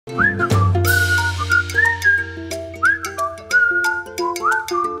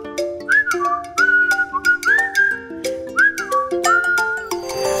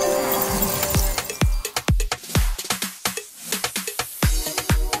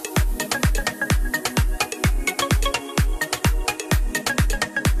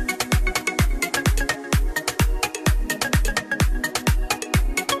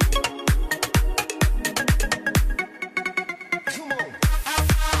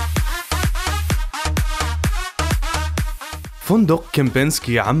فندق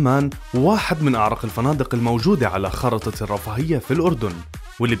كمبنسكي عمان واحد من أعرق الفنادق الموجودة على خارطة الرفاهية في الأردن،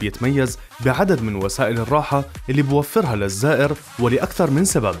 واللي بيتميز بعدد من وسائل الراحة اللي بوفرها للزائر ولأكثر من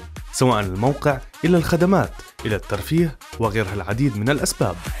سبب، سواء الموقع إلى الخدمات إلى الترفيه وغيرها العديد من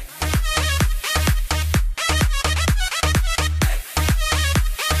الأسباب.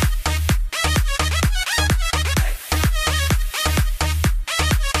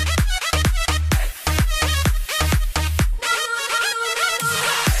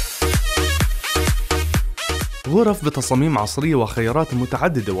 غرف بتصاميم عصرية وخيارات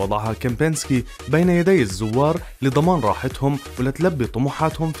متعددة وضعها كمبنسكي بين يدي الزوار لضمان راحتهم ولتلبي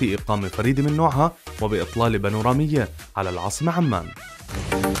طموحاتهم في إقامة فريدة من نوعها وبإطلالة بانورامية على العاصمة عمان.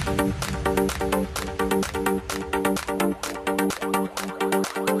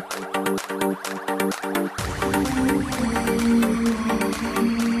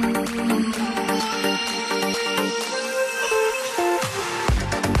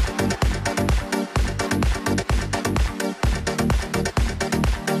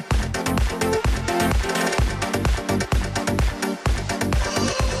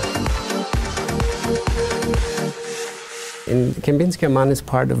 Kempenski Amman is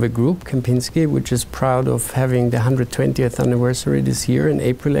part of a group, Kempenski, which is proud of having the 120th anniversary this year. In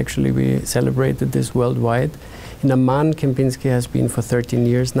April, actually, we celebrated this worldwide. In Amman, Kempenski has been for 13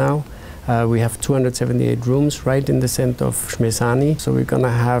 years now. We have 278 rooms right in the center of Shmesani. So we're going to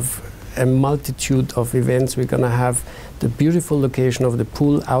have a multitude of events. We're going to have the beautiful location of the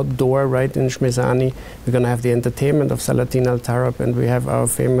pool outdoor right in Shmesani. We're going to have the entertainment of Salatin Al Tarab, and we have our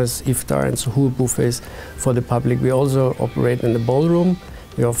famous iftar and suhoor buffets for the public. We also operate in the ballroom.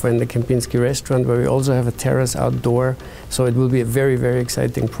 We offer in the Kempenski restaurant, where we also have a terrace outdoor. So it will be a very, very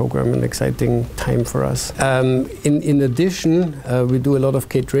exciting program and exciting time for us. In addition, we do a lot of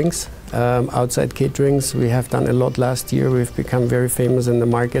caterings, outside caterings. We have done a lot last year. We've become very famous in the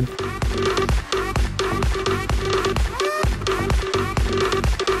market.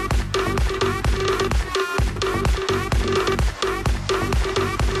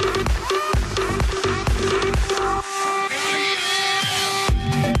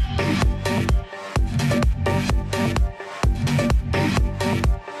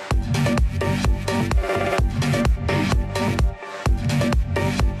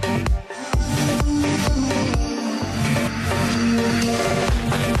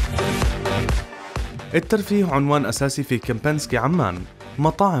 الترفيه عنوان أساسي في كمبنسكي عمان،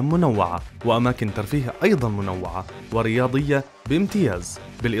 مطاعم منوعة وأماكن ترفيه أيضا منوعة ورياضية بامتياز،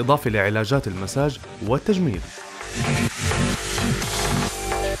 بالإضافة لعلاجات المساج والتجميل.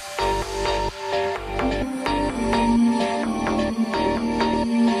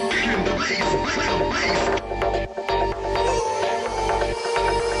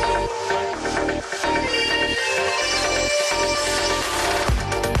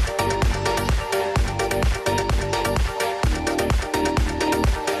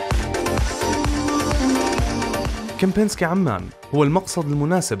 كمبنسكي عمان هو المقصد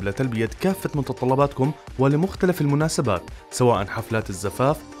المناسب لتلبية كافة متطلباتكم ولمختلف المناسبات، سواء حفلات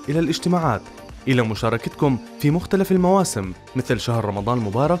الزفاف إلى الاجتماعات، إلى مشاركتكم في مختلف المواسم مثل شهر رمضان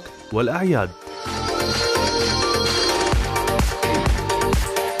المبارك والأعياد.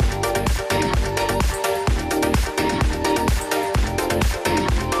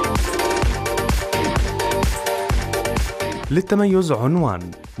 للتميز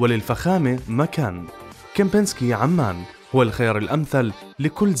عنوان وللفخامة مكان. كمبنسكي عمان هو الخيار الأمثل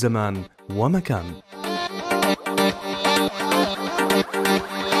لكل زمان ومكان.